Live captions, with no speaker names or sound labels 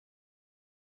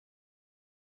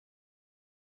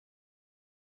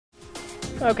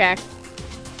Okay.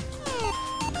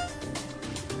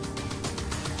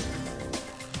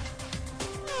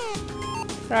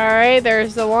 Alright,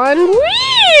 there's the one.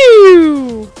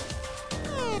 Woo!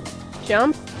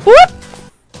 Jump. Whoop!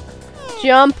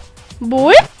 Jump.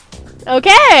 Whoop!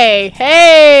 Okay.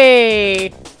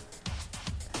 Hey!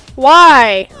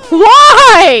 Why?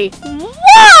 Why?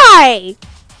 Why?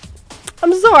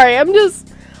 I'm sorry,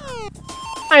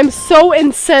 I'm so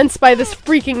incensed by this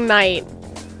freaking night.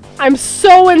 I'm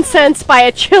so incensed by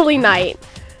a chilly night.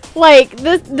 Like,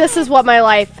 this is what my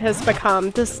life has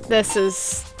become. This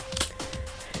is...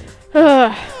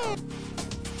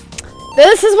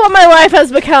 This is what my life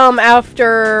has become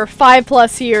after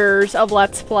 5+ years of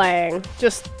Let's Playing.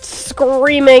 Just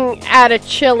screaming at a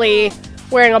chili,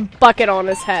 wearing a bucket on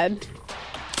his head.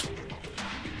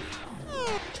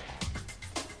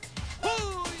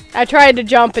 I tried to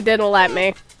jump, it didn't let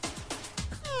me.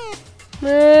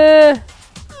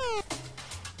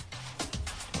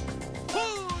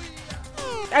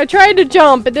 I tried to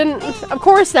jump, it didn't... Of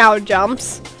course now it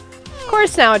jumps. Of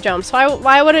course now it jumps.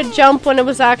 Why would it jump when it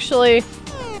was actually...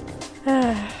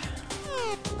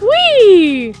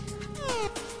 Whee!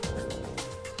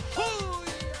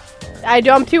 I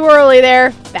jumped too early there.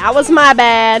 That was my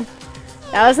bad.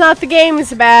 That was not the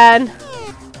game's bad.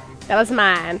 That was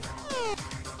mine.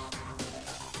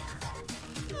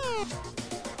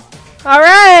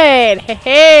 Alright! Hey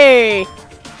hey!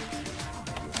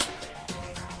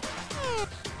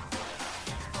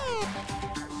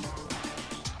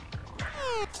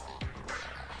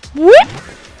 Whoop!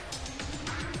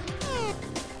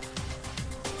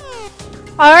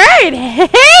 Alright!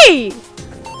 Hey!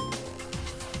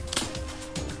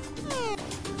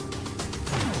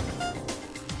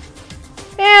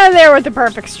 And there with the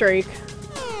perfect streak.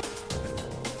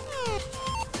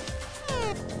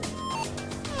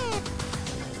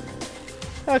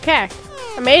 Okay,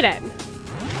 I made it.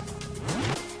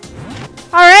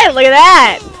 Alright, look at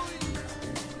that!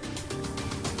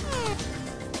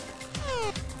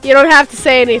 You don't have to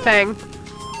say anything.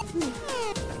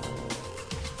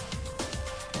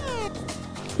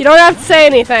 You don't have to say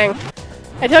anything.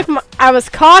 I was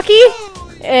cocky,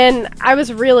 and I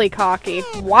was really cocky.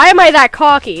 Why am I that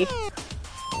cocky?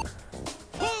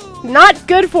 Not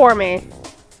good for me.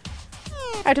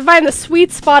 I have to find the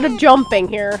sweet spot of jumping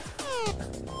here.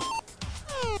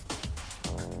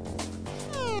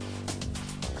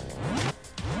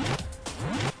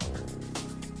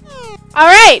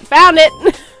 Alright, found it!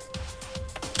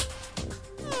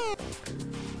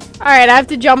 Alright, I have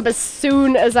to jump as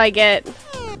soon as I get...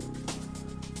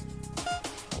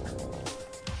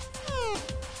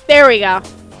 There we go.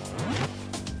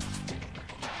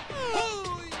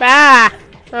 Ah!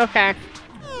 Okay.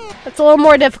 That's a little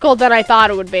more difficult than I thought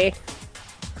it would be.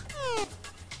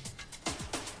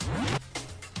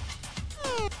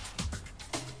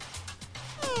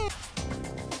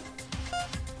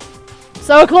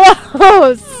 So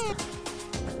close!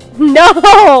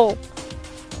 No!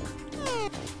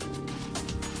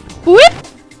 Whip!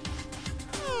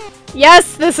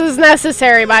 Yes, this is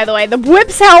necessary, by the way. The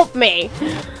whips help me.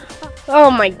 Oh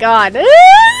my god.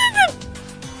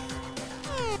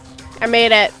 I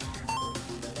made it.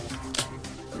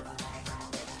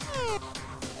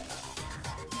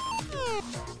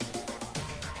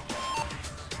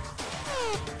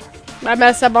 I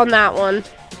messed up on that one.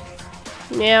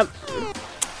 Yep.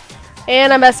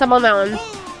 And I messed up on that one.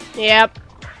 Yep.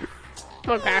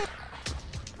 Okay.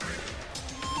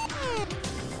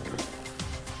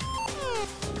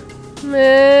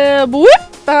 Whoop!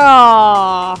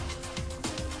 Oh.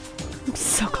 I'm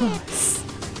so close.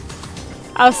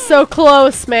 I was so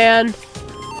close, man.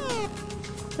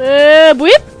 Whip!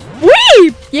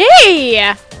 Weep!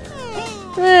 Yeah!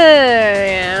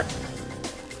 Yeah.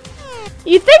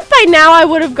 You'd think by now I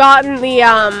would have gotten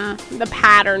the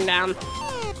pattern down.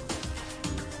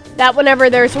 That whenever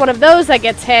there's one of those that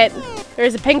gets hit,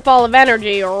 there's a pink ball of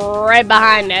energy right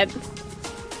behind it.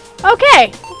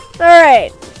 Okay.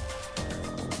 Alright.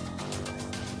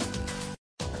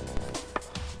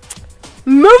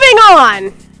 Moving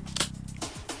on!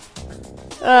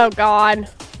 Oh god.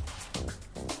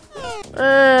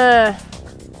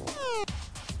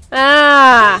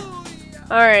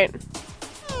 Alright.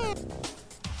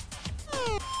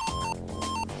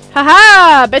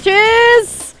 Haha,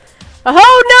 bitches!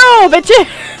 Oh no,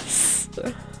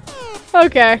 bitches!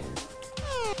 Okay.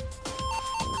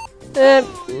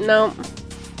 No.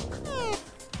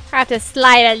 I have to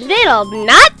slide a little,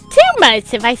 not too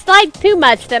much. If I slide too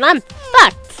much, then I'm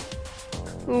fucked.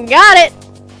 Got it.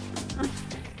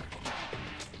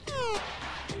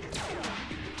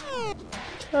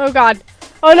 Oh god.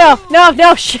 Oh no, no,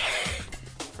 no, shit.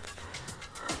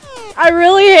 I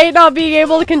really hate not being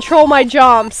able to control my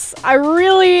jumps. I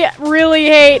really, really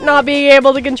hate not being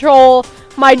able to control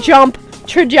my jump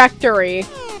trajectory.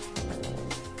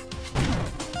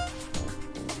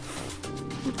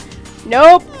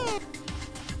 Nope.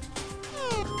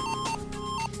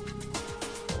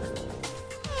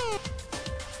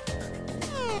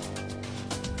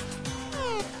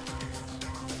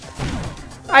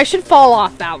 I should fall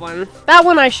off that one. That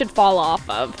one I should fall off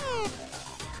of.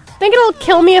 Think it'll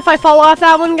kill me if I fall off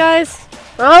that one, guys?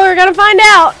 Well, we're gonna find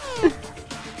out.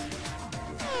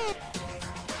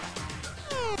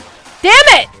 Damn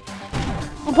it!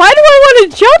 Why do I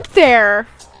want to jump there?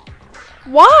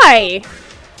 Why?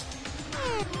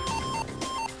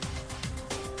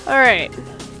 Alright.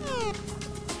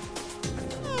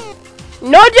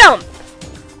 No jump!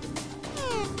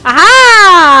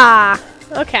 Aha!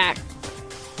 Okay.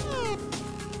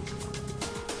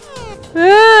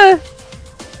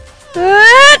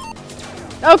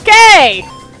 Okay!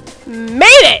 Made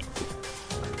it!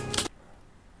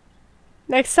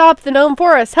 Next stop, the Gnome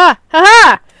Forest. Ha! Ha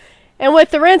ha! And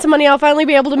with the ransom money, I'll finally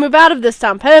be able to move out of this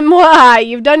dump.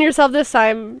 You've done yourself this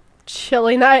time,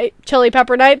 Chili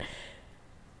Pepper Knight.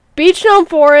 Beach Gnome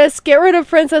Forest, get rid of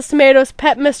Princess Tomato's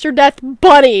pet Mr. Death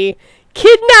Bunny.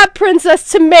 Kidnap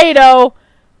Princess Tomato.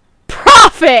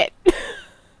 Profit!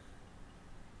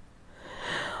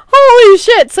 Holy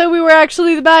shit, so we were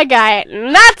actually the bad guy.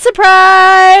 Not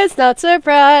surprised! Not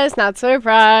surprised! Not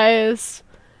surprised.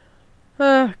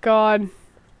 Oh, God.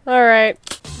 Alright.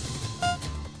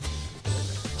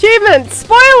 Achievement!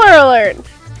 Spoiler alert!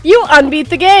 You unbeat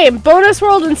the game! Bonus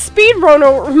world and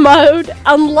speedrunner mode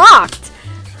unlocked!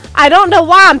 I don't know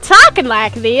why I'm talking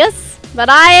like this, but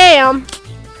I am.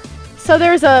 So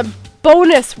there's a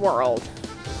bonus world.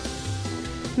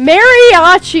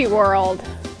 Mariachi world.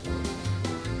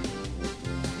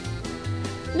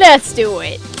 Let's do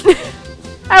it.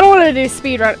 I don't want to do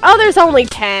speedrun. Oh, there's only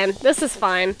 10. This is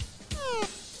fine.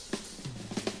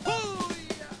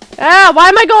 Ah, why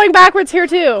am I going backwards here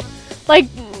too? Like,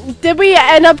 did we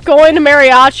end up going to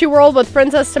Mariachi World with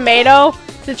Princess Tomato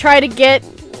to try to get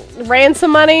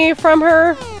ransom money from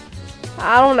her?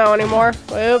 I don't know anymore.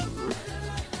 Whoop.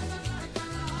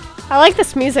 I like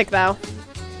this music though.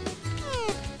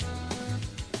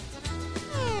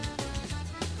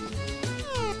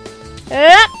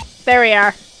 There we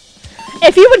are.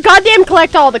 If you would goddamn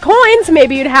collect all the coins,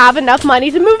 maybe you'd have enough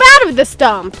money to move out of this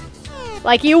dump.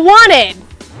 Like you wanted.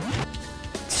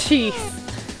 Jeez.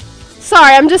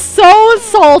 Sorry, I'm just so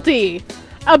salty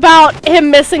about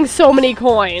him missing so many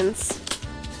coins.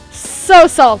 So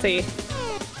salty.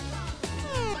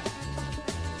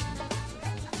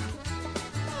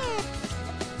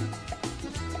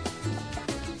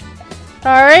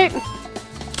 Alright.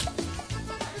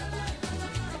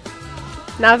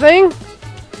 Nothing?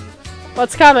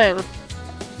 What's coming?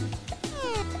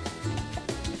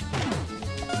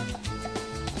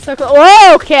 So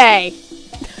whoa, okay.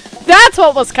 That's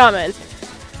what was coming.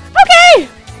 Okay.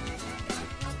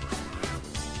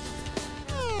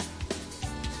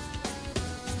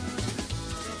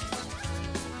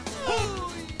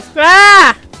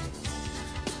 Ah!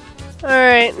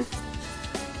 Alright.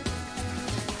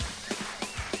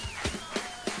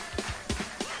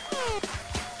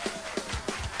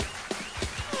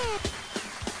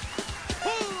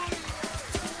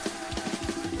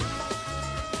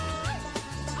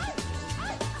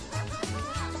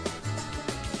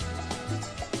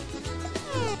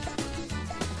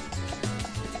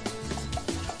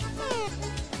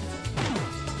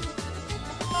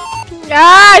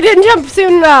 Ah, I didn't jump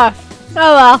soon enough.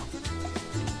 Oh well.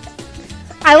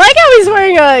 I like how he's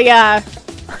wearing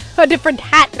a different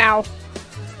hat now.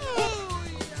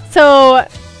 So, and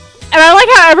I like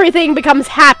how everything becomes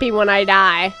happy when I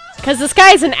die. Because this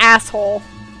guy's an asshole.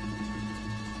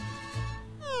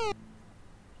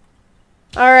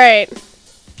 Alright.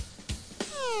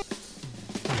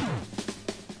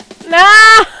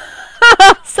 Nah!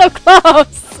 So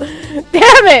close!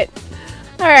 Damn it!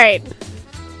 Alright.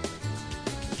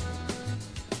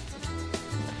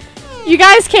 You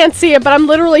guys can't see it, but I'm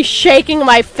literally shaking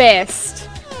my fist.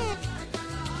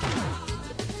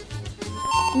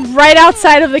 Right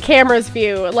outside of the camera's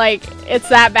view. Like, it's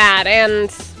that bad, and...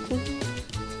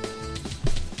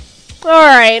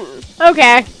 Alright.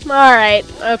 Okay. Alright.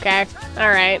 Okay.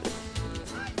 Alright.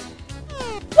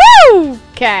 Woo!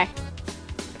 Okay.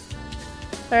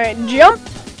 Alright, jump.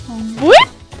 Whoop!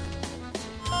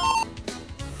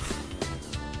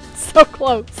 So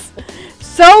close.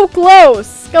 So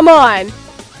close! Come on!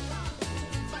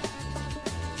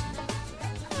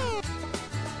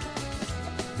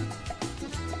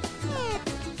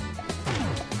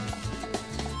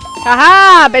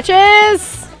 Haha,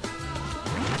 bitches!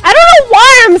 I don't know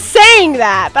why I'm saying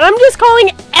that, but I'm just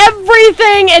calling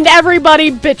everything and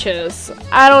everybody bitches.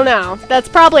 I don't know. That's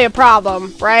probably a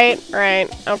problem, right? Right.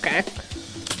 Okay.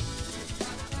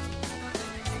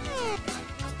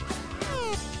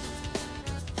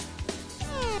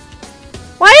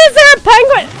 Why is there a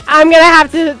penguin? I'm gonna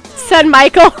have to send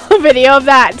Michael a video of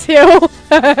that too.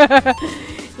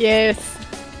 Yes.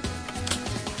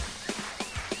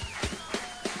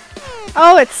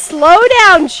 Oh, it's slow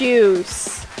down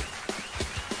juice.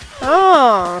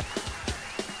 Oh.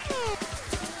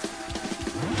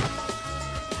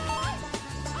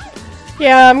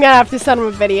 Yeah, I'm gonna have to send him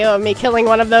a video of me killing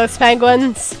one of those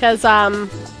penguins, cause yeah.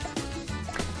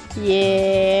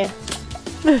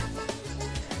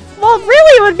 Well,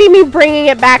 really it would be me bringing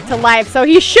it back to life, so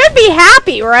he should be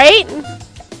happy, right?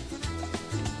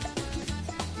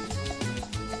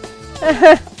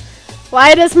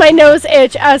 Why does my nose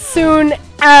itch as soon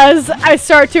as I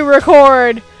start to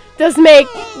record? Does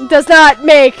not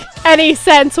make any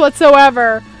sense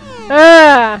whatsoever.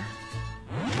 Ah.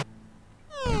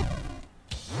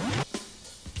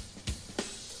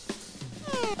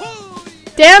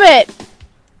 Damn it!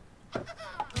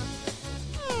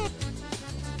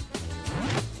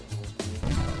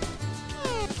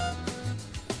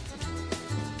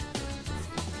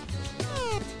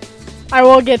 I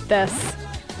will get this.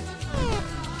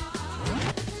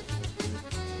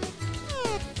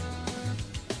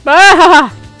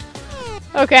 Ah!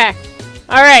 Okay.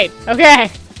 Alright. Okay.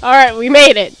 Alright, we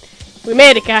made it. We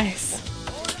made it, guys.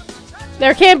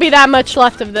 There can't be that much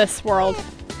left of this world.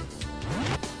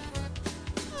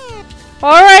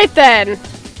 Alright then.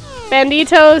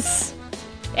 Banditos,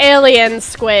 alien,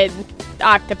 squid,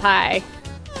 octopi.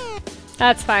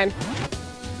 That's fine.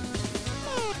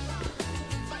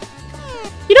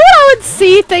 You know what I would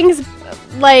see things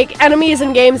like enemies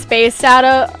in games based out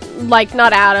of, like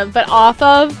not out of, but off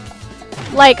of,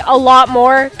 like a lot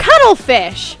more?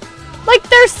 Cuttlefish. Like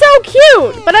they're so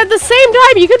cute, but at the same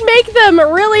time you could make them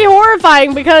really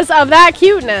horrifying because of that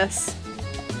cuteness.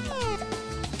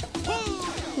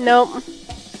 Nope.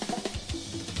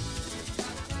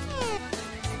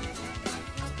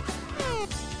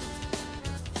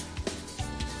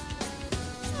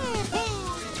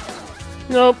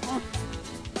 Nope.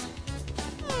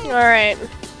 Alright.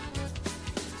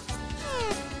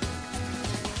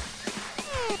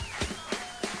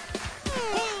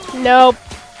 Nope.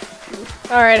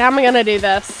 Alright, how am I gonna do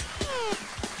this?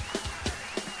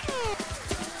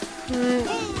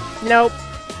 Nope.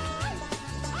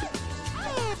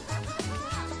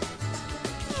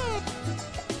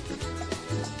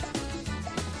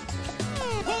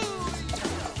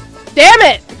 Damn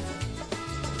it!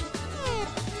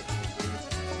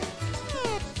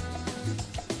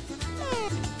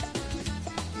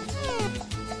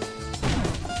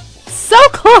 So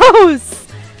close!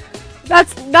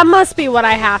 That must be what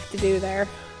I have to do there.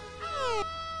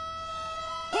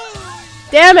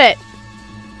 Damn it!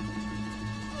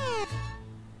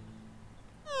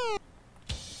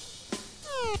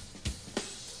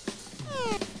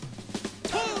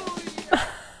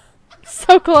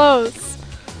 So close.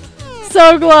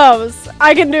 So close.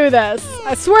 I can do this.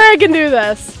 I swear I can do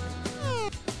this.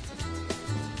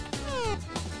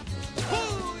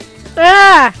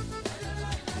 Ah!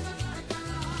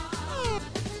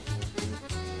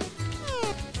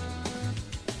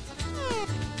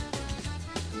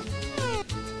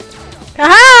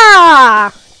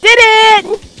 Aha! Did it!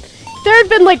 There had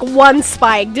been like one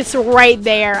spike just right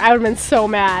there. I would have been so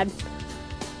mad.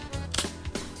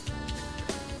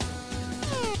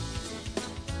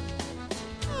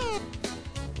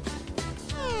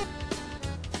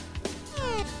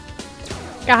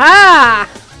 Aha!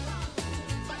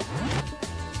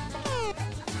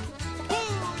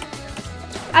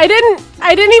 I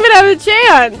didn't even have a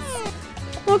chance.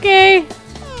 Okay.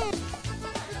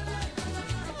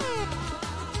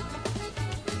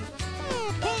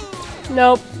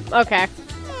 Nope. Okay.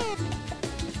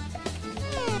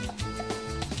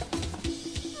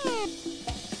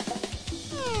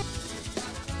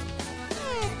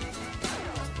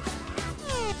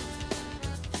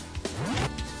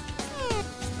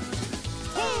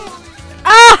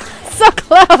 Ah! So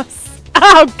close!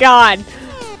 Oh god.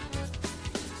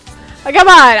 Oh, come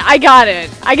on, I got it.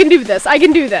 I can do this. I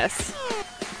can do this.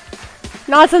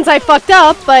 Not since I fucked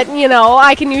up, but, you know,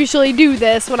 I can usually do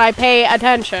this when I pay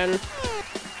attention.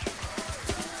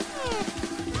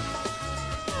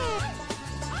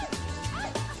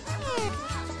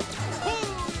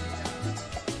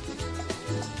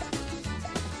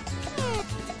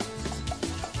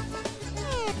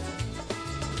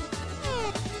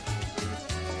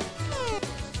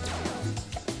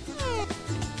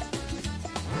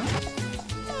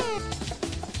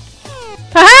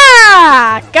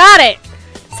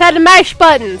 had to mash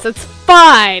buttons. It's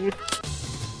fine.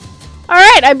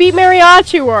 Alright, I beat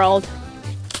Mariachi World.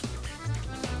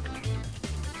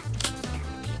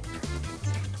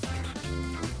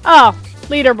 Oh,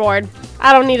 leaderboard.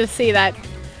 I don't need to see that.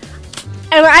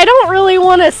 And I don't really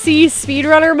want to see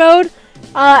speedrunner mode.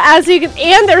 As you can,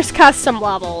 and there's custom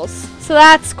levels. So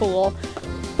that's cool.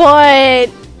 But,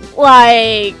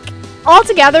 like,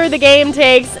 altogether the game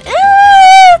takes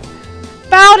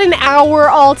about an hour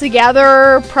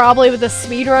altogether, probably with the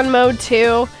speedrun mode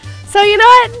too. So you know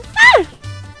what?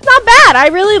 Not bad. I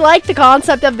really like the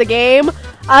concept of the game.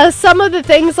 Some of the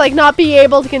things, like not being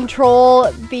able to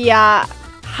control the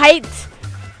height,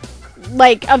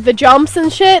 like, of the jumps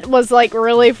and shit was, like,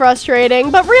 really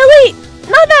frustrating. But really,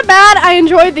 not that bad. I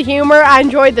enjoyed the humor. I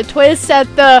enjoyed the twist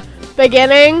at the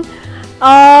beginning.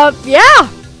 Yeah.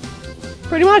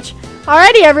 Pretty much.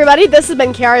 Alrighty, everybody. This has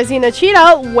been Chiarazina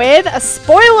Cheetah with a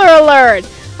spoiler alert.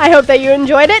 I hope that you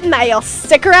enjoyed it and that you'll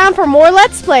stick around for more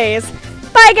Let's Plays.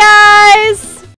 Bye, guys!